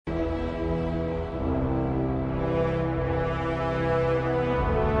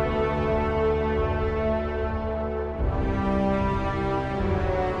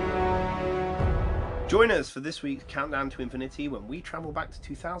Join us for this week's Countdown to Infinity when we travel back to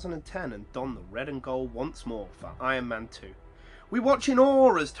 2010 and don the red and gold once more for Iron Man 2. We watch in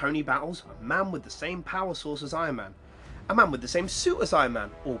awe as Tony battles a man with the same power source as Iron Man, a man with the same suit as Iron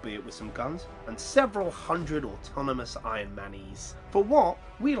Man, albeit with some guns, and several hundred autonomous Iron Manies. For what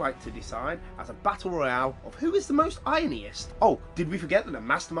we like to decide as a battle royale of who is the most ironiest. Oh, did we forget that the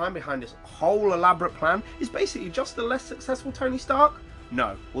mastermind behind this whole elaborate plan is basically just the less successful Tony Stark?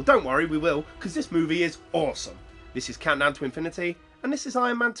 No. Well, don't worry, we will, because this movie is awesome. This is Countdown to Infinity, and this is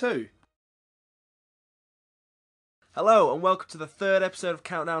Iron Man 2. Hello and welcome to the third episode of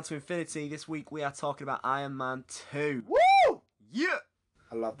Countdown to Infinity. This week we are talking about Iron Man 2. Woo! Yeah!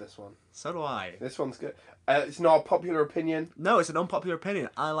 I love this one. So do I. This one's good. It's not a popular opinion. No, it's an unpopular opinion.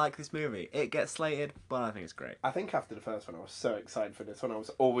 I like this movie. It gets slated, but I think it's great. I think after the first one I was so excited for this one. I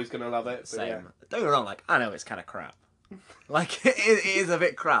was always going to love it. Same. Yeah. Don't get me wrong, I know it's kind of crap. It is a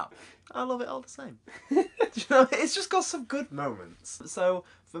bit crap. I love it all the same. Do you know, it's just got some good moments. So,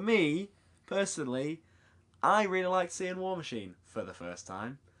 for me, personally, I really liked seeing War Machine for the first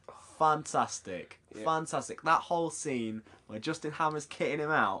time. Fantastic. Yeah. Fantastic. That whole scene where Justin Hammer's kitting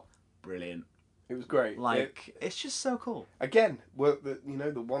him out, brilliant. It was great. It's just so cool. Again,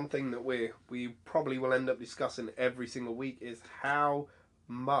 the one thing that we probably will end up discussing every single week is how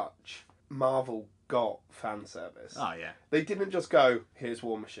much Marvel got fan service. Oh, yeah. They didn't just go, here's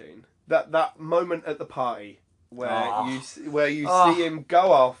War Machine. That moment at the party where you see him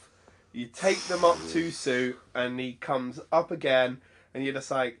go off, you take them up to suit, and he comes up again, and you're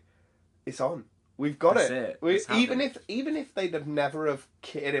just like, it's on. We've got That's it. Even if they'd have never have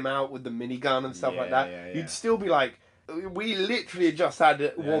kitted him out with the minigun and stuff like that, you'd still be like, we literally just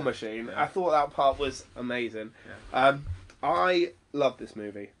had War Machine. Yeah. I thought that part was amazing. Yeah. I love this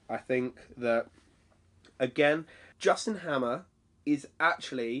movie. I think that, again, Justin Hammer is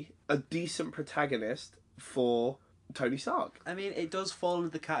actually a decent protagonist for Tony Stark. I mean, it does fall into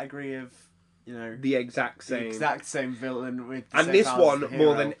the category of, The exact same villain with the and same this powers as one the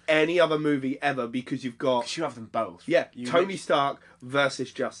more hero. than any other movie ever, because you've got 'Cause you have them both. Tony Stark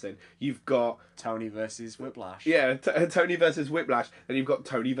versus Justin. You've got Tony versus Whiplash. Tony versus Whiplash, and you've got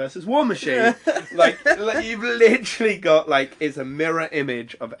Tony versus War Machine. like you've literally got it's a mirror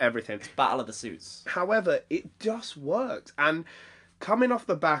image of everything. Battle of the Suits. However, it just worked, and coming off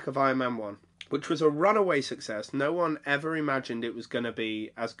the back of Iron Man 1, which was a runaway success. No one ever imagined it was going to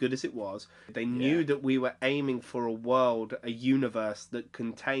be as good as it was. They knew that we were aiming for a world, a universe that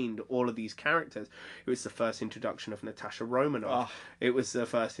contained all of these characters. It was the first introduction of Natasha Romanoff. It was the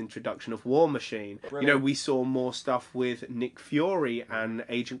first introduction of War Machine. Brilliant. We saw more stuff with Nick Fury and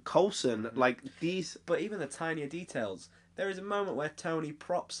Agent Coulson. But even the tinier details. There is a moment where Tony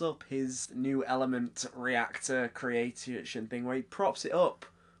props up his new element reactor creation thing, where he props it up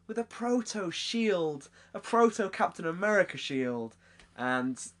with a proto-shield, a proto-Captain America shield.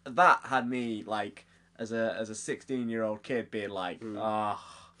 And that had me, as a 16-year-old kid, being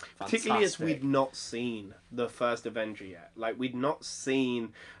particularly as fantastic. we'd not seen the first Avenger yet. We'd not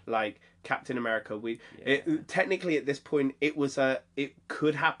seen, Captain America. Technically, at this point, it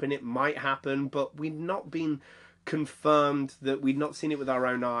could happen, it might happen, but we'd not been confirmed that we'd not seen it with our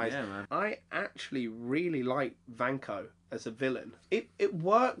own eyes. Yeah, man. I actually really like Vanko as a villain. It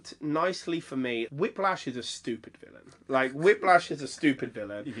worked nicely for me. Whiplash is a stupid villain. Whiplash is a stupid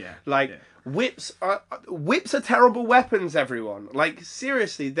villain. Yeah. Whips are terrible weapons, everyone.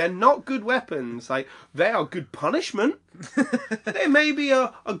 Seriously, they're not good weapons. They are good punishment. They may be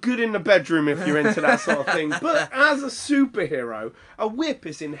a good in the bedroom if you're into that sort of thing. But as a superhero, a whip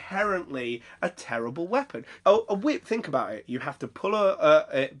is inherently a terrible weapon. A whip, think about it. You have to pull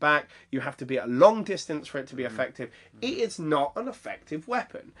it back. You have to be at a long distance for it to be effective. It is not an effective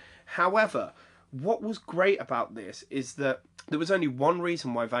weapon. However, what was great about this is that there was only one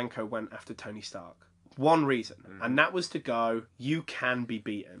reason why Vanko went after Tony Stark. One reason. And that was to go, you can be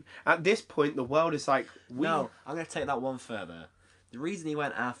beaten. At this point, the world is No, I'm going to take that one further. The reason he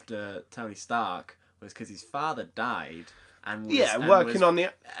went after Tony Stark was because his father died and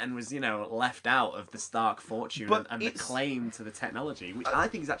was left out of the Stark fortune and the claim to the technology, which I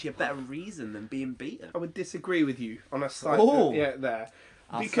think is actually a better reason than being beaten. I would disagree with you on a slight... there.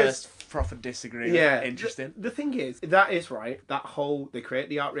 Our first proper disagree. Yeah, Interesting. The thing is, that is right. They create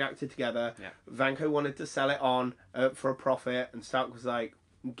the arc reactor together. Yeah. Vanko wanted to sell it on for a profit, and Stark was like,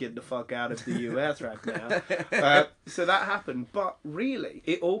 get the fuck out of the US right now. So that happened. But really,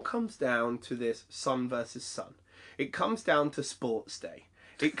 it all comes down to this son versus son. It comes down to sports day.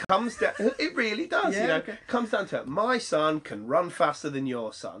 It comes down. It really does. Yeah, You know, okay. it comes down to my son can run faster than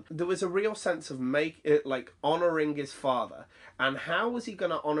your son. There was a real sense of honoring his father, and how was he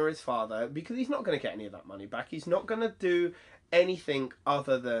going to honor his father? Because he's not going to get any of that money back. He's not going to do anything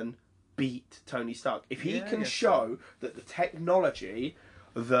other than beat Tony Stark. If he Yeah, I can guess show that the technology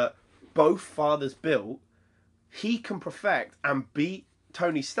that both fathers built, he can perfect and beat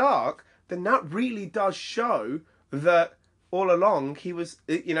Tony Stark, then that really does show that all along he was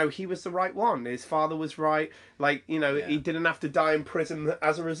the right one. His father was right. He didn't have to die in prison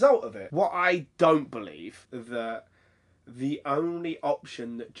as a result of it. What I don't believe, that the only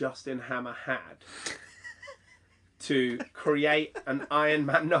option that Justin Hammer had to create an Iron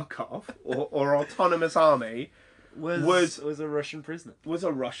Man knockoff or autonomous army was a Russian prisoner. was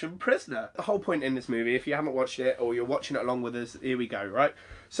a Russian prisoner. The whole point in this movie, if you haven't watched it or you're watching it along with us, here we go, right?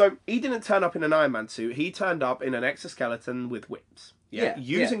 So he didn't turn up in an Iron Man suit. He turned up in an exoskeleton with whips.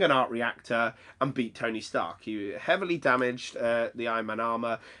 Using an arc reactor and beat Tony Stark. He heavily damaged the Iron Man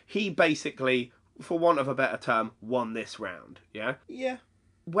armor. He basically, for want of a better term, won this round. Yeah? Yeah.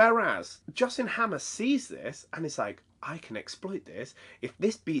 Whereas Justin Hammer sees this and is like, I can exploit this. If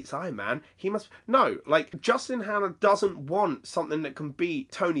this beats Iron Man, he must... No, Justin Hammer doesn't want something that can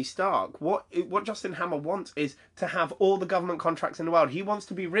beat Tony Stark. What Justin Hammer wants is to have all the government contracts in the world. He wants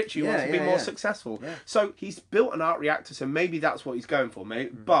to be rich. He wants to be more successful. Yeah. So he's built an arc reactor, so maybe that's what he's going for,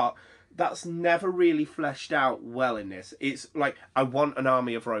 mate. Mm. But that's never really fleshed out well in this. It's like, I want an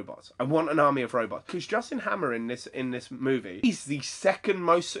army of robots. I want an army of robots. Because Justin Hammer in this movie, he's the second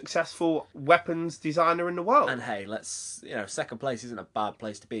most successful weapons designer in the world. And hey, second place isn't a bad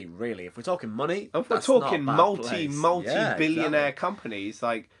place to be, really. If we're talking money, if we're talking multi-billionaire companies,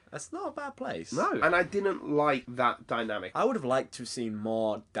 that's not a bad place. No. And I didn't like that dynamic. I would have liked to have seen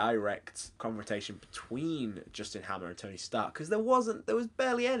more direct confrontation between Justin Hammer and Tony Stark, because there was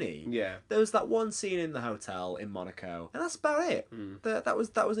barely any. Yeah. There was that one scene in the hotel in Monaco, and that's about it. Mm.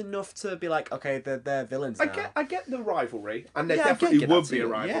 That was enough to be like, okay, they're villains now. I get the rivalry, and there definitely would be a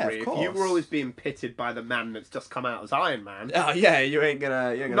rivalry. Yeah, if you were always being pitted by the man that's just come out as Iron Man. Oh yeah, you ain't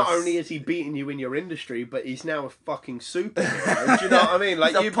gonna. Not only is he beating you in your industry, but he's now a fucking superhero. Do you know what I mean?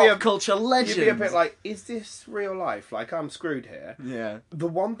 You'd pop culture legend. You'd be a bit like, is this real life? I'm screwed here. Yeah. The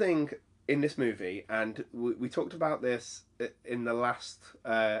one thing in this movie, and we talked about this in the last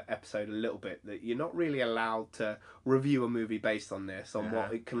episode a little bit, that you're not really allowed to review a movie based on this, on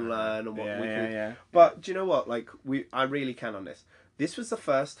what it can learn and what we can. Yeah. But do you know what? I really can on this. This was the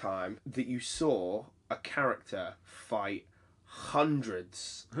first time that you saw a character fight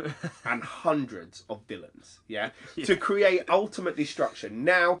hundreds and hundreds of villains, to create ultimate destruction.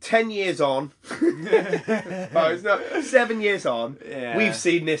 Now, 10 years on, it's not 7 years on, we've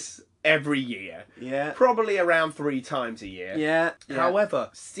seen this every year. Yeah. Probably around 3 times a year. Yeah. However,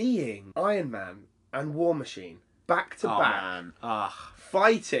 seeing Iron Man and War Machine back to back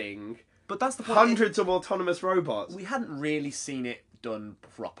fighting but that's the point. Hundreds of autonomous robots. We hadn't really seen it done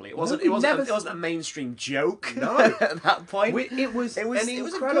properly. It wasn't a mainstream joke. No, at that point, it was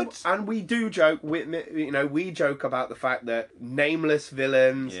incredible. And we do joke. We joke about the fact that nameless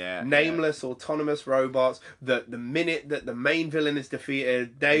villains, nameless autonomous robots. That the minute that the main villain is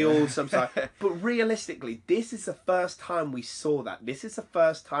defeated, they all subside. But realistically, this is the first time we saw that. This is the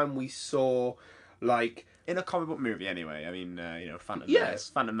first time we saw, in a comic book movie, anyway. I mean,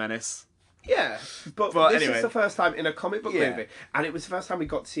 Phantom Menace. Yeah, but this is the first time in a comic book movie, and it was the first time we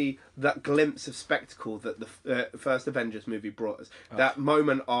got to see that glimpse of spectacle that the first Avengers movie brought us. That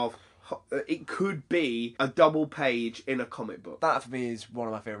moment of, it could be a double page in a comic book. That for me is one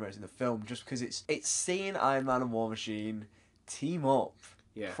of my favourite moments in the film, just because it's seeing Iron Man and War Machine team up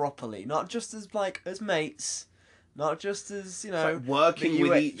properly, not just as mates. Not just as, working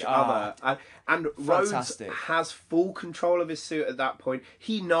with each other. And Rhodes has full control of his suit at that point.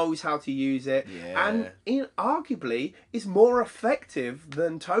 He knows how to use it. Yeah. And arguably is more effective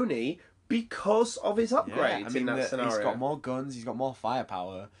than Tony because of his upgrades in that scenario. He's got more guns, he's got more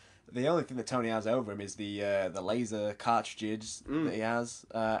firepower. The only thing that Tony has over him is the laser cartridges that he has.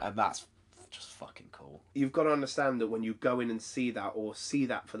 And that's just fucking cool. You've got to understand that when you go in and see that, or see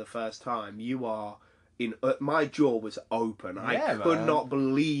that for the first time, you are... my jaw was open. I could not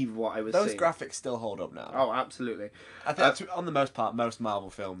believe what I was seeing. Those graphics still hold up now. Oh, absolutely. I think on the most part, most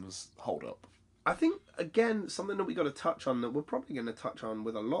Marvel films hold up. I think, again, something that we got to touch on, that we're probably going to touch on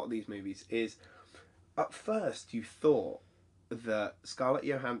with a lot of these movies, is at first you thought that Scarlett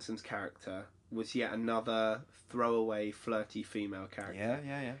Johansson's character was yet another throwaway, flirty female character.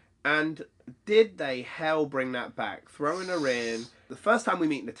 Yeah. And did they bring that back? Throwing her in. The first time we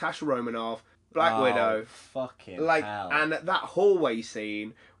meet Natasha Romanoff, Black Widow. Fucking Like, hell. and that hallway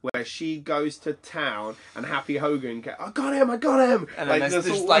scene where she goes to town and Happy Hogan goes, I got him. And then there's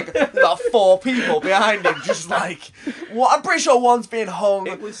all- like 4 people behind him, just like, what? I'm pretty sure one's being hung.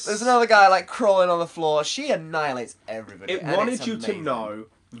 There's another guy like crawling on the floor. She annihilates everybody. It and wanted it's you to amazing. know.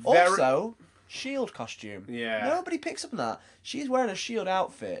 Also, shield costume. Yeah. Nobody picks up on that. She's wearing a shield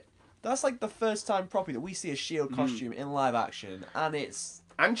outfit. That's like the first time properly that we see a shield costume in live action, and it's.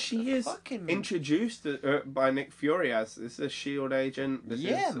 And she is fucking- introduced by Nick Fury as this is a SHIELD agent. This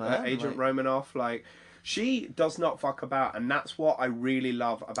is man, Agent like- Romanoff. Like, she does not fuck about, and that's what I really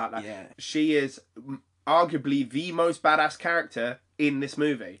love about that. Yeah. She is arguably the most badass character in this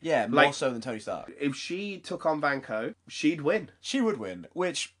movie. Yeah, more Like, so than Tony Stark. if she took on Vanko, she'd win. She would win,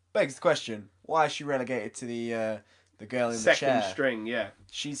 which begs the question: why is she relegated to the girl in the Second chair? string, yeah.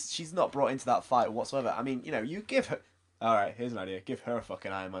 She's not brought into that fight whatsoever. I mean, you give her. All right, here's an idea. Give her a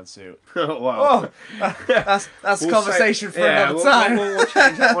fucking Iron Man suit. Wow. Oh, that's a conversation for another we'll, time. We'll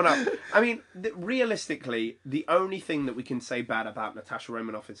change that one up. I mean, realistically, the only thing that we can say bad about Natasha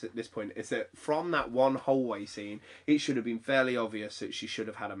Romanoff is at this point is that from that one hallway scene, it should have been fairly obvious that she should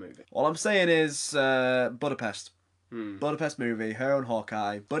have had a movie. All I'm saying is Budapest. Budapest movie, her own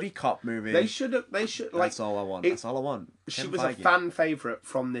Hawkeye, buddy cop movie. They should like. That's all I want. That's all I want. She Kevin was Feige. a fan favorite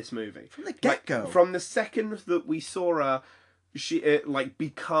from this movie. From the get-go. From the second that we saw her, she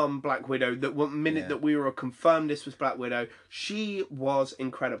become Black Widow. That one minute that we were confirmed this was Black Widow, she was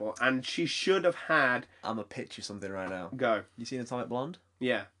incredible, and she should have had. I'm gonna pitch you something right now. Go. You seen Atomic Blonde?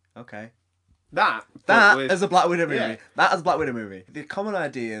 Yeah. Okay. That as a Black Widow movie. Yeah. That as a Black Widow movie. The common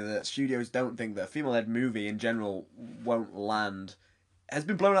idea that studios don't think that a female-led movie in general won't land has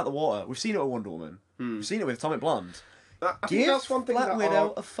been blown out the water. We've seen it with Wonder Woman. We've seen it with Atomic Blonde. I think that's one thing Black that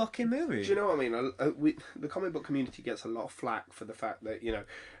Widow a fucking movie. Do you know what I mean? The comic book community gets a lot of flack for the fact that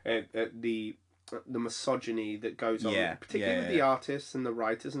the misogyny that goes on, particularly with the artists and the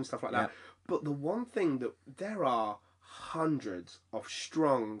writers and stuff like that. But the one thing that there are hundreds of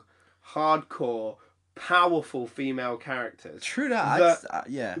strong, hardcore, powerful female characters. True that.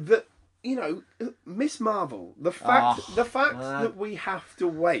 That Miss Marvel. The fact that we have to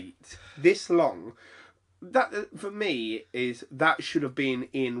wait this long. That for me is that should have been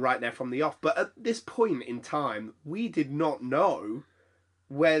in right there from the off. But at this point in time, we did not know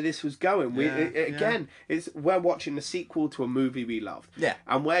where this was going. We're watching the sequel to a movie we loved. Yeah.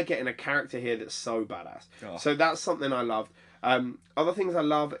 And we're getting a character here that's so badass. Oh. So that's something I loved. Other things I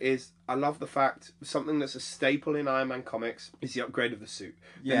love is I love the fact something that's a staple in Iron Man comics is the upgrade of the suit,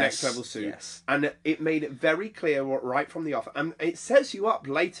 the next level suit, and it made it very clear right from the off, and it sets you up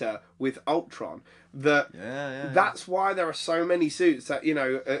later with Ultron that that's why there are so many suits that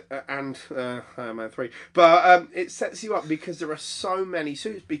and Iron Man 3, but it sets you up because there are so many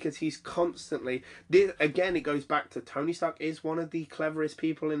suits because he's constantly again it goes back to Tony Stark is one of the cleverest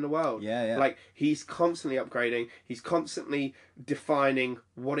people in the world. Like he's constantly upgrading, he's constantly defining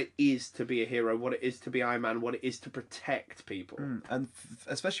what it is to be a hero, what it is to be Iron Man, what it is to protect people. And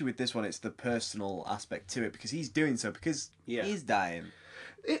especially with this one, it's the personal aspect to it because he's doing so because he's dying.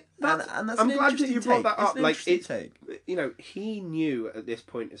 That's I'm glad that you brought that up. Take. He knew at this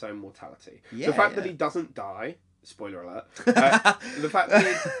point his own mortality. Yeah, the fact that he doesn't die, spoiler alert, the fact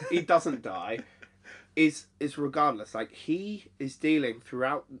that he doesn't die is regardless. Like he is dealing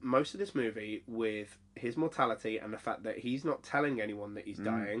throughout most of this movie with his mortality and the fact that he's not telling anyone that he's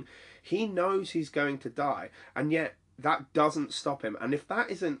dying. He knows he's going to die, and yet that doesn't stop him. And if that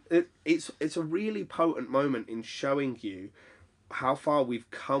isn't, it's a really potent moment in showing you how far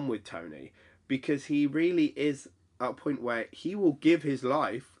we've come with Tony, because he really is at a point where he will give his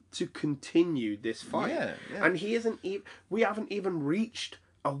life to continue this fight. And he isn't even. We haven't even reached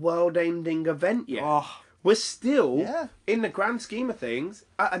a world-ending event yet. We're still, in the grand scheme of things,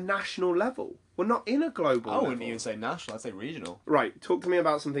 at a national level. We're not in a global level. I wouldn't even say national, I'd say regional. Right, talk to me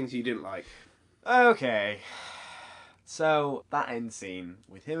about some things you didn't like. Okay. So, that end scene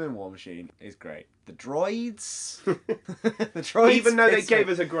with him and War Machine is great. The droids... Even though they gave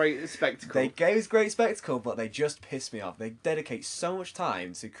us a great spectacle. They gave us great spectacle, but they just piss me off. They dedicate so much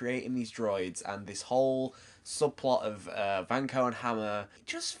time to creating these droids and this whole subplot of Vanko and Hammer. It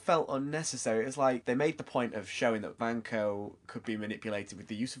just felt unnecessary. It's like they made the point of showing that Vanko could be manipulated with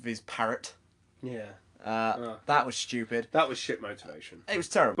the use of his parrot. That was stupid. That was shit motivation. It was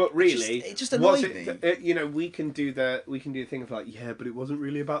terrible. But really, it just annoyed me. We can do the thing of like, but it wasn't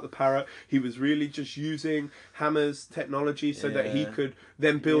really about the parrot. He was really just using Hammer's technology so that he could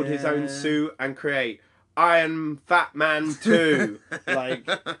then build his own suit and create Iron Fat Man 2.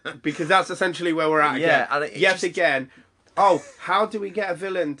 Because that's essentially where we're at again. And again. Oh, how do we get a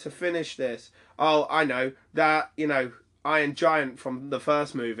villain to finish this? oh, I know that, Iron Giant from the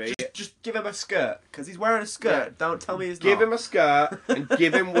first movie. Just give him a skirt, because he's wearing a skirt. Yeah. Don't tell me he's Give not. him a skirt and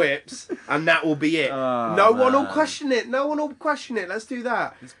give him whips, and that will be it. Oh, no one will man. question it. No one will question it. Let's do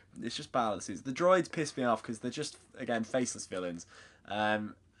that. It's just battle suits. The droids piss me off because they're just, again, faceless villains.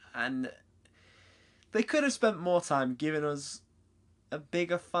 And they could have spent more time giving us a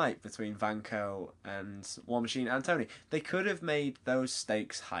bigger fight between Vanko and War Machine and Tony. They could have made those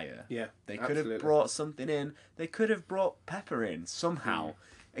stakes higher. Yeah, They could absolutely. have brought something in. They could have brought Pepper in somehow.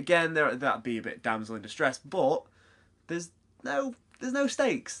 Again, that'd be a bit damsel in distress, but there's no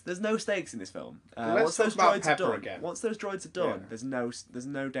stakes. There's no stakes in this film. Let's talk about Pepper done, again. once those droids are done, Yeah. there's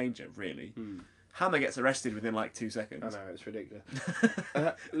no danger really. Hammer gets arrested within like 2 I seconds. know, it's ridiculous.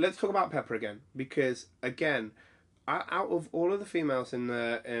 Let's talk about Pepper again, because, again, out of all of the females in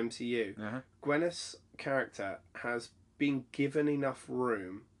the MCU, Gwyneth's character has been given enough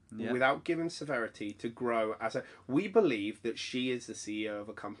room without giving severity to grow as a... We believe that she is the CEO of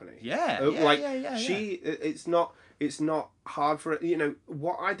a company. Yeah, It's not hard for...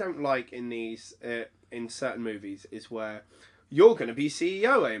 what I don't like in these... in certain movies is where... You're going to be CEO,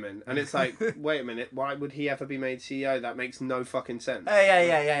 Eamon. And it's like, wait a minute, why would he ever be made CEO? That makes no fucking sense.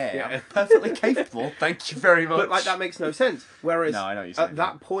 Yeah. I'm perfectly capable. Thank you very much. But, that makes no sense. Whereas, No, I know what you're saying. at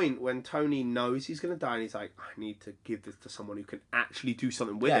that point, when Tony knows he's going to die, and he's like, I need to give this to someone who can actually do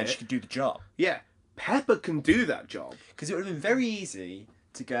something with and it. she could do the job. Yeah. Pepper can do that job. Because it would have been very easy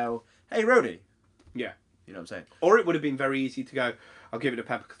to go, hey, Rhodey. Yeah. You know what I'm saying? Or it would have been very easy to go, I'll give it to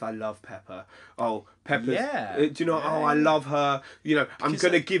Pepper because I love Pepper. Oh, Pepper's... Yeah. do you know, oh, I love her. I'm Because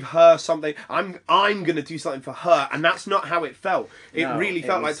going to give her something. I'm going to do something for her. And that's not how it felt. It No, really it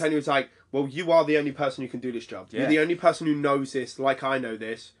felt like was- Tony was like, well, you are the only person who can do this job. Yeah. You're the only person who knows this like I know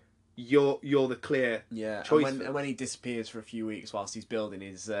this. You're the clear choice. And when he disappears for a few weeks whilst he's building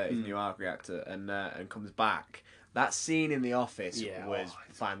his new arc reactor and comes back, that scene in the office was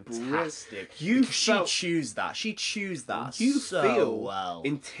fantastic. You because felt- she'd choose that. She'd choose that You so feel well.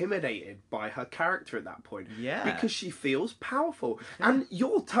 intimidated by her character at that point. Yeah. Because she feels powerful. And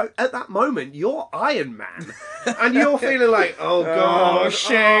you're at that moment, you're Iron Man. And you're feeling like, oh god,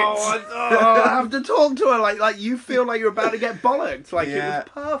 shit. I have to talk to her. Like you feel like you're about to get bollocked. Like it was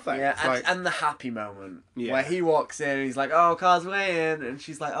perfect. Yeah, and, Like, and the happy moment Yeah. where he walks in and he's like, "Oh, car's weighing," and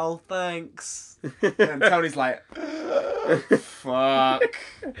she's like, "Oh, thanks," and Tony's like, "Fuck."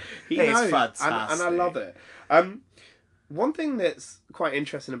 he It's knows, fantastic. and I love it. One thing that's quite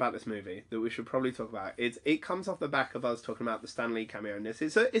interesting about this movie that we should probably talk about is it comes off the back of us talking about the Stan Lee cameo in this.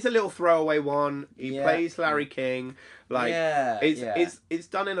 It's a little throwaway one. He Yeah. plays Larry King. Yeah, It's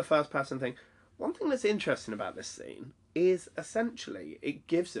done in a first person thing. One thing that's interesting about this scene is essentially it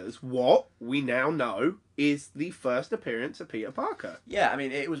gives us what we now know is the first appearance of Peter Parker. Yeah, I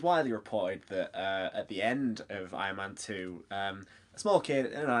mean, it was widely reported that at the end of Iron Man 2, a small kid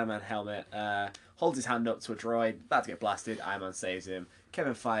in an Iron Man helmet holds his hand up to a droid, about to get blasted, Iron Man saves him.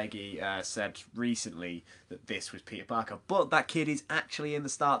 Kevin Feige said recently that this was Peter Parker, but that kid is actually in the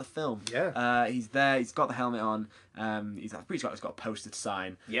start of the film. Yeah. He's there, he's got the helmet on, I'm pretty sure he's got a poster to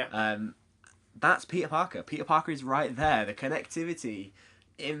sign. Yeah. That's Peter Parker. Peter Parker is right there. The connectivity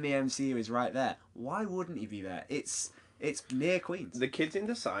in the MCU is right there. Why wouldn't he be there? It's near Queens. The kid's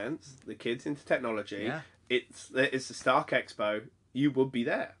into science, the kid's into technology. Yeah. It's the Stark Expo. You would be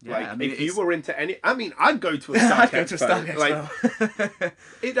there. Yeah, like I mean, if you it's- were into any, I mean, I'd go to a Stark I'd go Expo. to a Stark Like, Expo.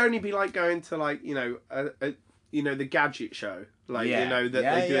 it'd only be like going to like the gadget show, like Yeah. that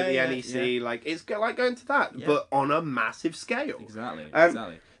Yeah, they do at the yeah, NEC. Like it's like going to that, Yeah. but on a massive scale. Exactly. Um,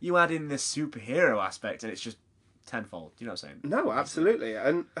 Exactly. You add in this superhero aspect, and it's just tenfold. You know what I'm saying? No, absolutely,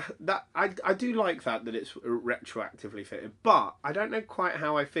 and that I do like that it's retroactively fitted, but I don't know quite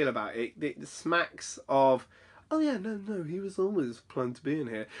how I feel about it. It smacks of, oh yeah, no, he was always planned to be in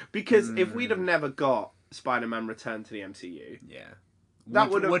here, because if we'd have never got Spider-Man Return to the MCU, Yeah. That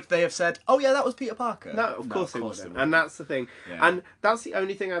would've- would they have said, "Oh yeah, that was Peter Parker"? no, of course they wouldn't. wouldn't. And that's the thing, Yeah. and that's the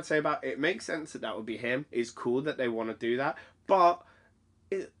only thing I'd say about it. It makes sense that would be him. It's cool that they want to do that, but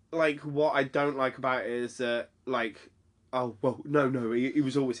what I don't like about it is oh well, no, he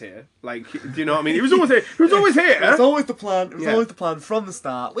was always here. Like, do you know what I mean? He was always here. He was always here. It was always the plan. It was Yeah. always the plan from the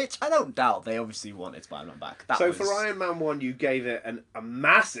start, which I don't doubt. They obviously wanted Spider-Man back. For Iron Man 1, you gave it a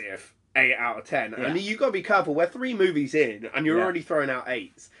massive 8 out of 10. Yeah. And you got to be careful. We're 3 movies in, and you're Yeah. already throwing out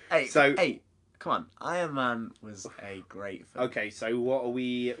 8s. Hey, hey, come on! Iron Man was a great film. Okay, so what are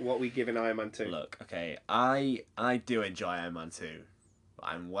we giving Iron Man 2? Look, okay, I do enjoy Iron Man 2, but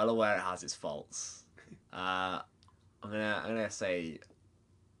I'm well aware it has its faults. I'm gonna say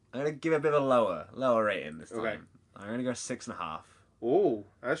I'm gonna give it a bit of a lower rating this time. Okay. I'm gonna go 6.5. Oh,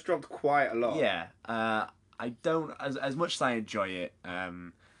 that's dropped quite a lot. Yeah, I don't as much as I enjoy it.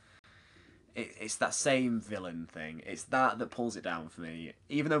 It's that same villain thing. It's that pulls it down for me.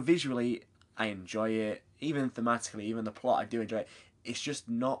 Even though visually I enjoy it, even thematically, even the plot I do enjoy it. It's just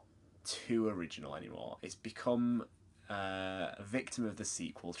not too original anymore. It's become a victim of the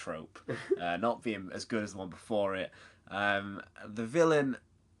sequel trope, not being as good as the one before it. The villain.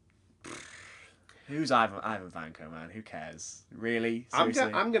 Who's Ivan Vanko, man? Who cares? Really?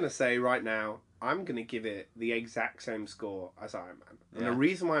 Seriously? I'm gonna say right now, I'm gonna give it the exact same score as Iron Man. And the Yeah.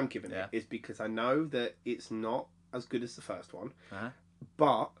 reason why I'm giving Yeah. it is because I know that it's not as good as the first one. Uh-huh.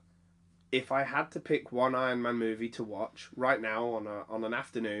 But if I had to pick one Iron Man movie to watch right now on an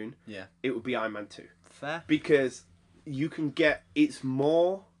afternoon, Yeah. it would be Iron Man 2. Fair. Because you can get it's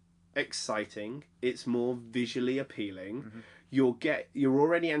more exciting, it's more visually appealing. Mhm. You're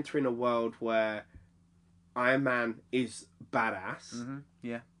already entering a world where Iron Man is badass. Mm-hmm.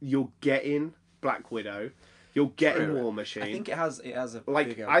 Yeah. You're getting Black Widow. You're getting True. War Machine. I think it has a like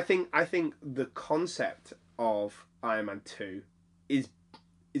bigger. I think the concept of Iron Man 2 is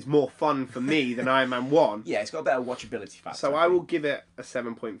more fun for me than Iron Man 1. Yeah, it's got a better watchability factor. So I will give it a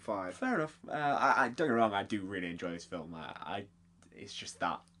 7.5. Fair enough. I don't get me wrong. I do really enjoy this film. It's just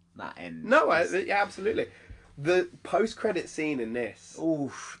that end. No, yeah, absolutely. The post-credit scene in this,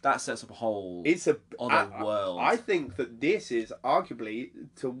 Oof, that sets up a whole it's a other world. I think that this is arguably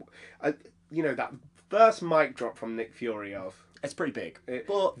that first mic drop from Nick Fury of It's pretty big, it,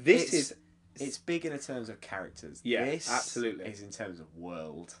 but it's big in terms of characters. Yeah, this absolutely. is in terms of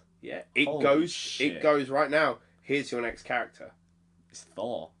world. it Holy shit. it goes right now. Here's your next character. It's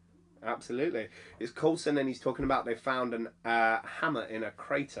Thor. Absolutely, it's Coulson, and he's talking about they found an hammer in a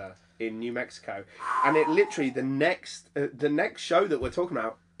crater in New Mexico, and it literally the next show that we're talking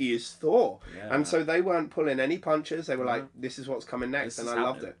about is Thor, Yeah. and so they weren't pulling any punches. They were like, "This is what's coming next," This and is I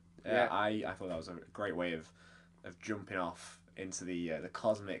loved happening. it. Yeah, I thought that was a great way of jumping off into the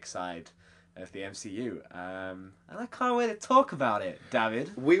cosmic side of the MCU. And I can't wait to talk about it,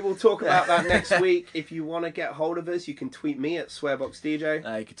 David. We will talk about that next week. If you want to get hold of us, you can tweet me at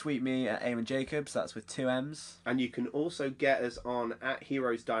SwearboxDJ. You can tweet me at Eamon Jacobs. That's with 2 M's. And you can also get us on at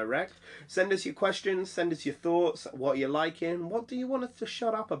Heroes Direct. Send us your questions, send us your thoughts, what you're liking, what do you want us to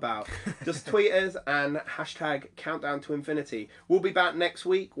shut up about? Just tweet us and hashtag Countdown to Infinity. We'll be back next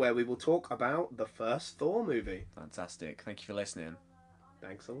week where we will talk about the first Thor movie. Fantastic. Thank you for listening.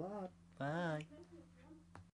 Thanks a lot. Bye.